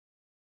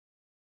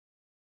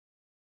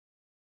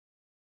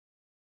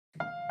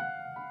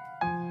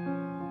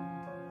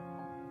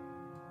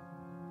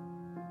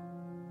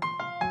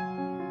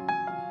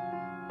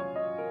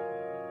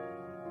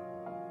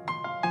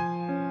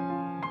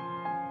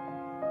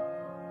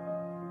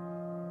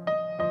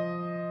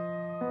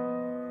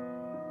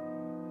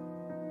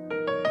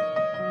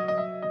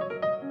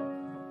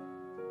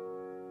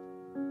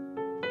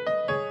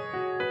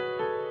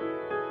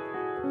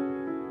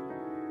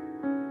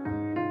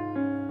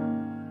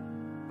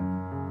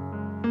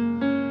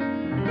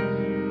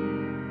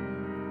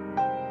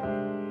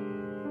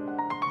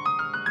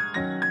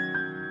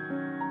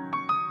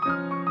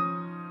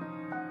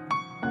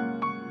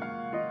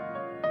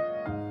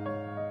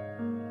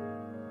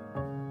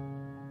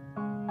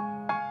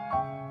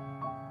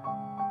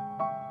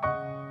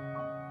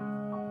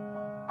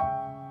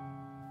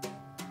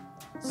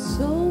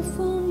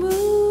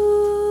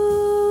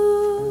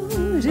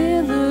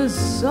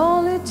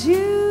solitude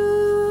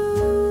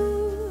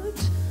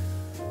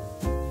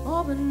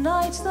of a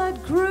night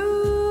that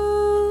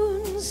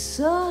grew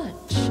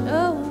such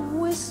a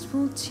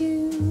wistful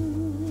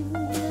tune.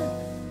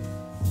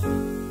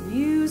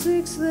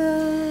 Music's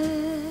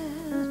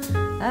there,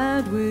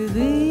 and with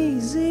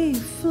easy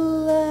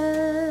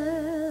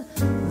flair,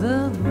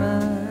 the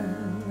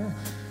man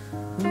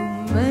who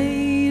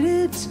made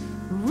it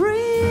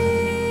real,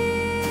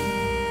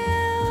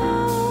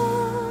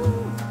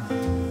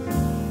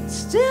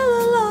 still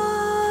alive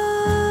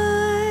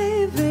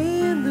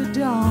in the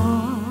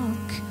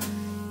dark.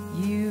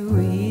 You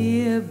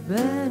hear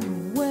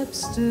Ben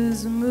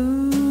Webster's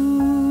mood.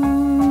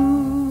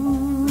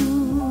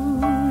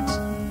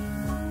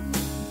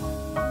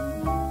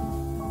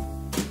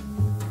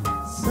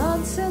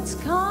 Sunsets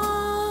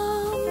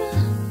come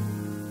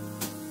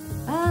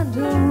and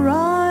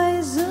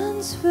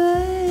horizons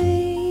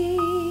fade,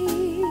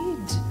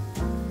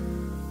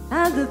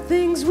 and the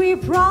things we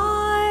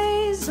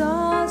prize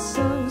are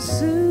so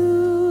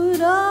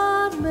soon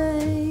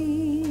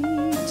unmade.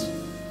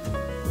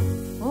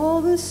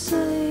 All the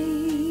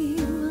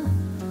same,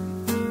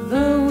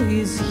 though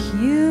his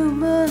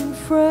human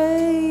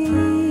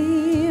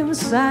frame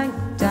sank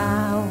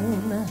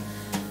down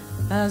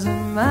as a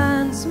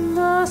man's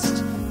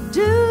must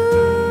do,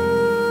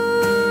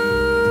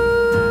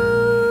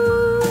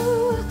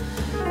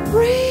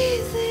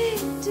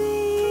 breathing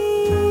deep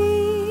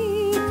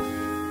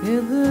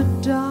in the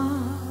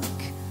dark,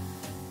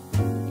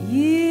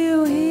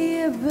 you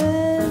hear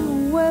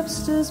Ben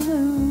Webster's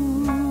mood.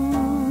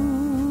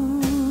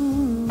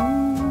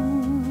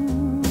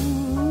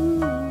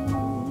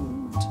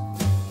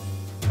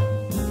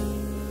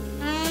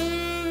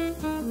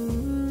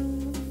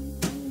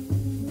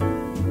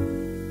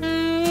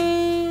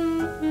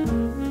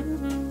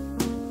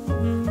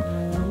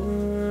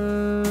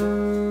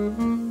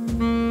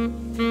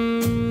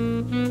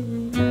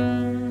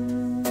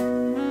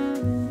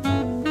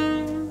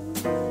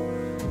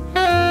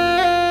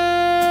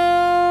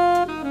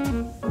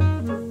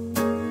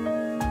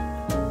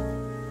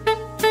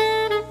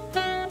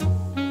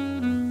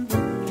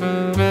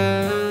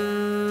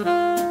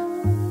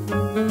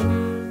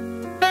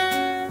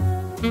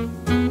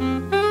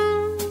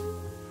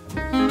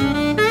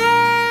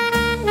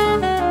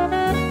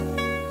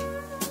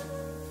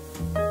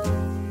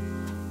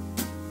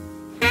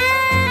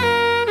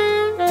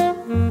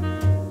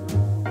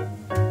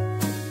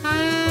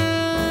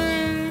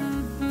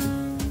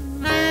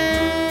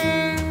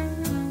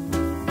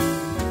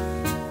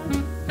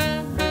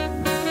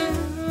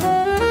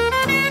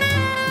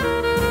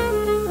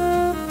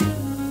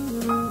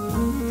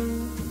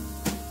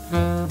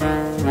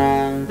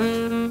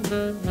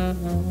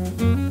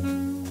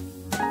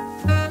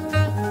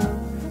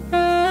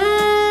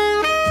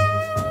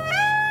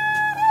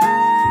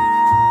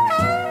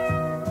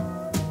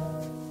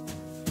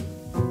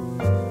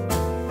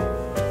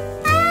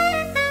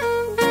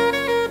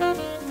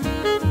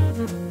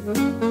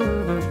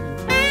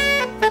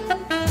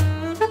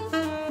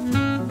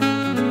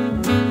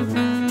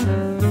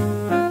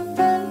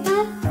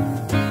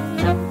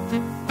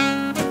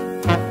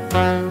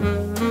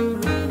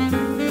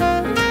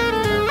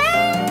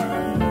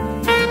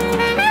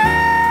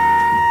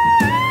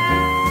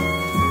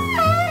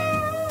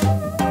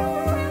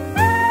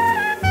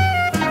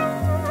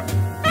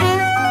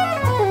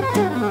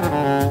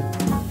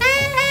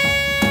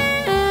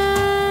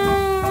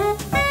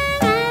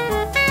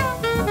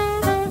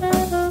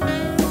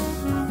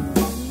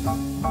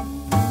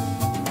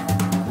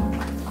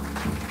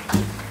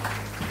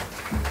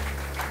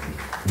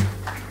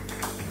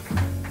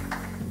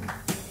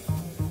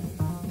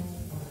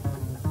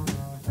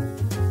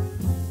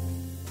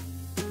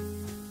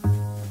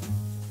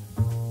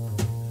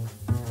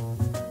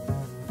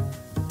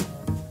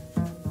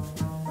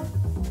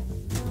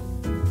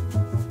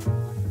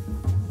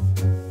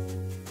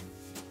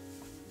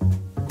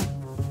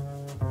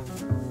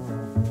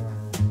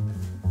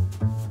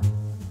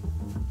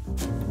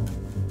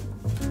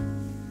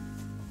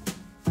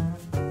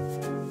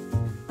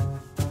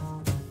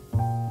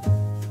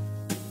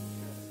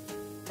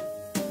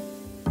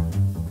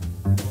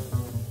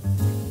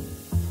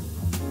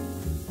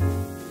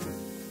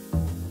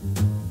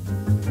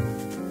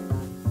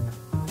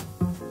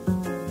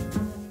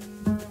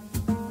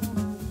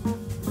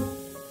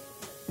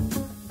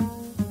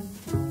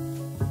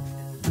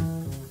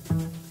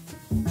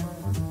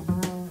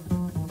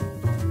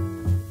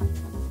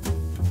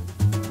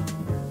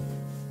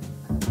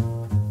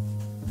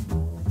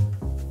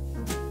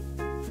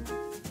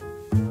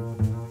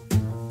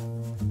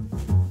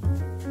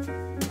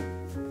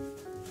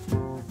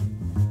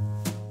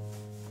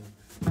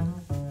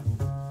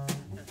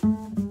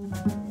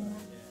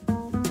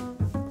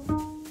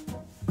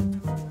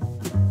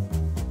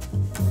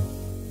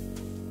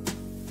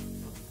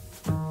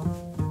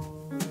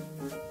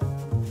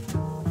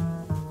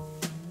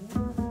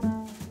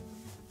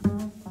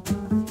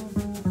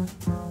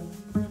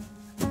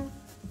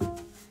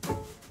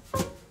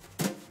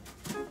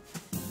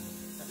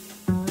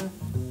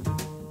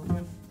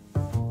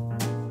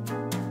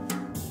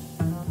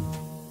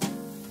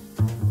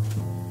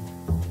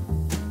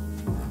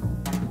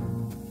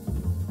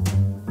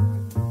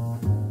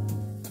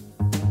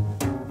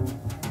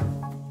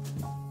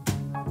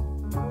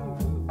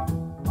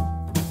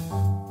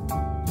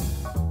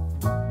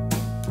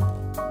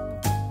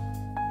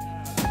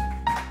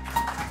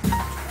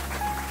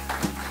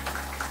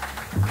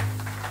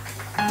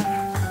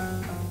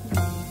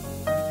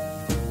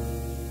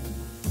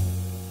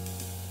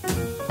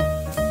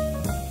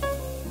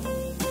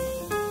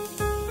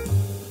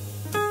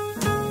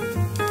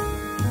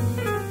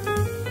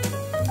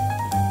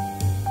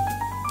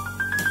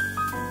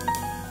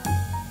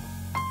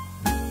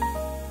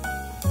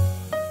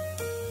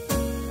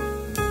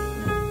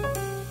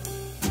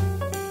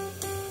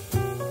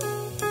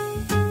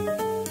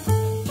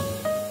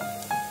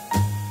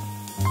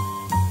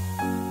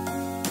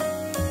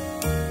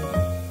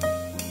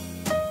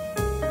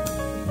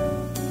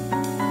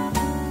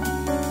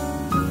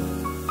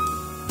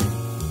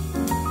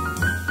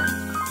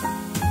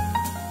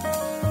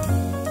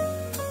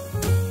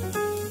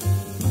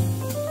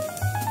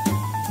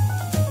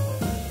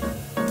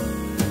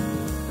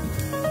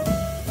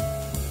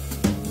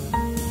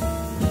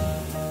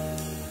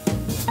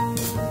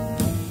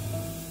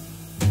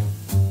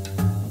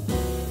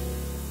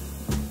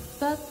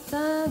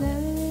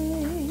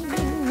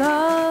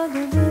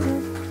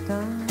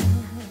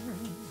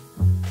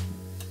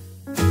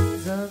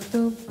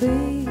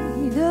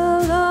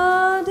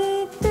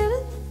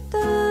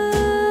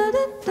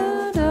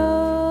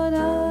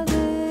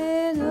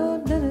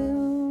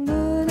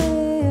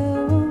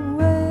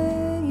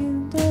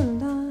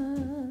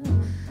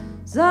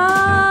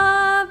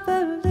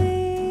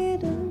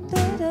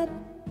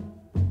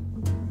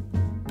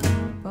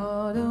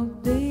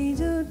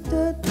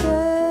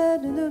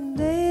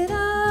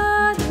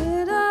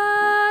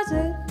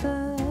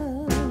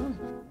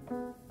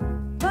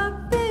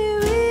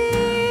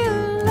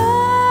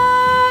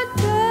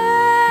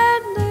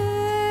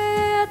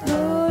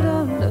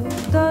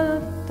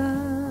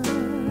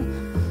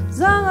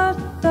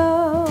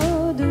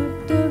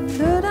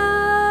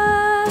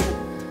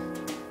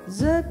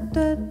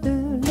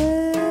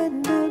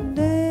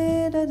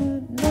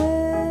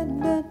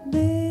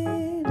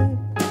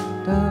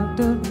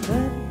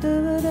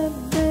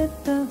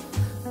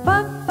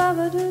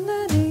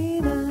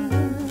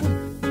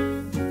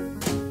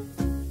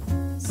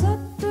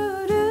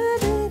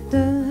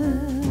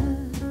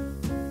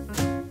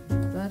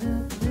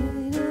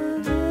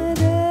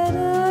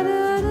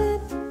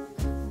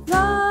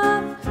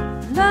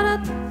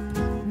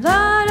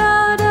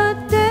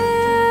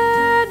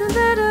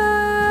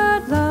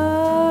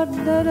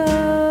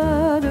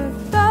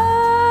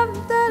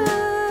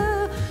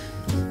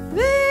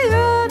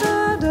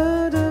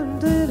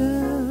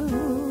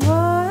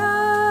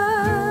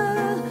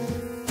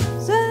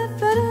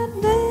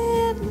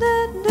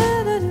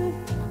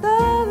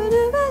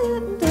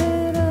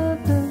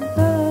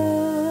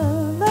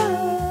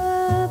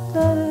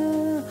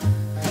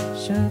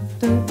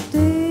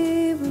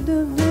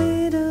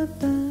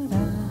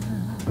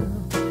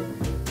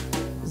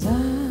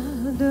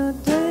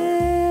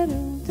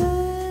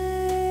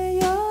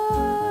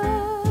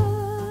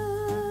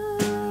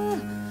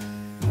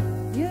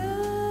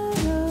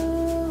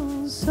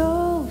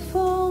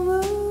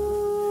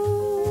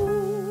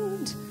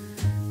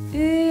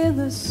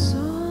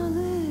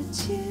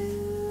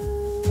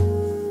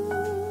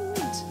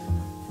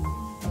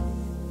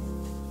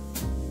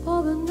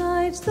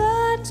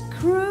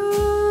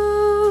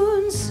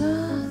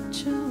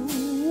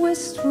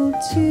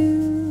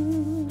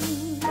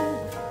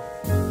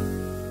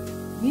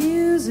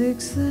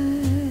 music's there,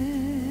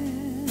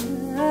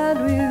 and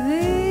with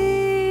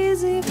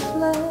easy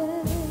play,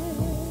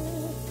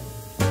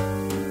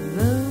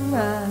 the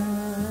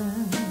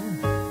man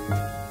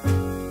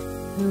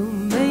who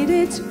made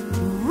it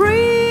real,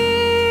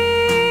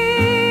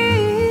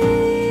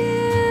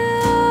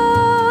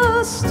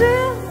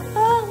 still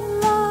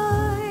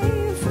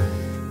alive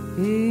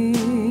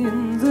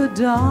in the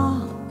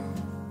dark.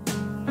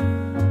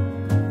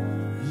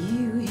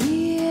 You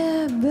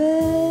hear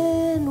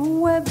Ben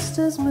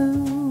Webster's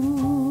mood.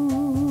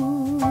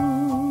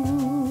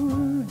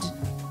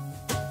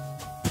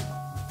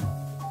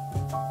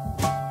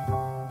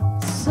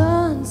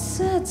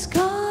 Sunsets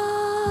come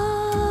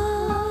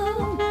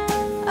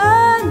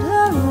and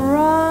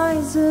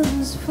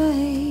horizons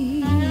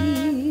fade,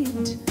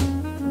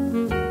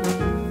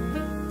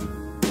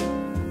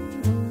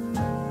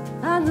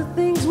 and the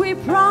things we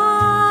prize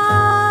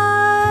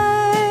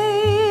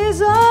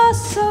are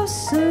so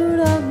soon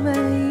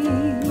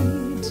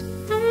unmade.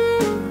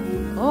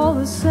 All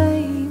the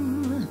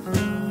same,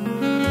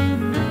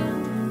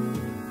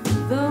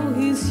 though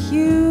his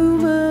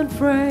human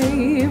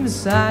frame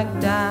sank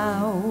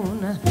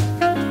down,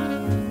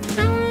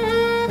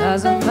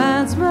 as a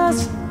man's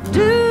must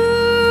do,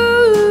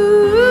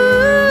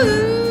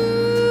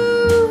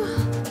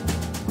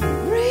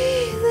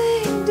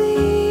 breathing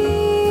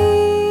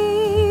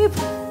deep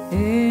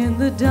in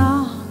the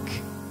dark,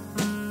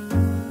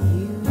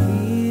 you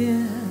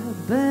hear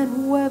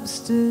Ben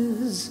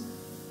Webster's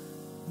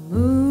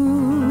mood.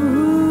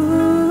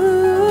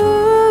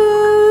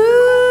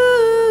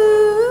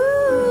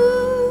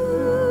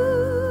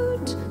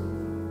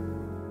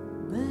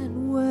 Ben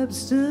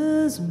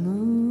Webster's mood.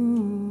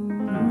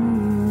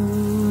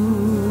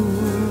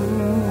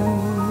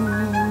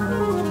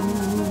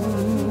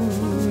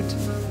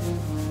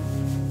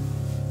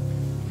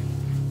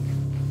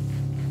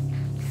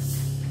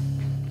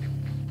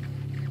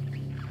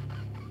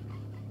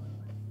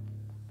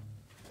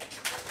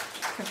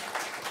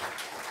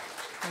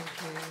 Thank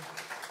you.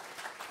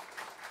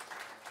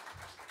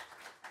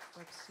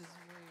 Webster's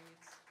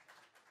Moods.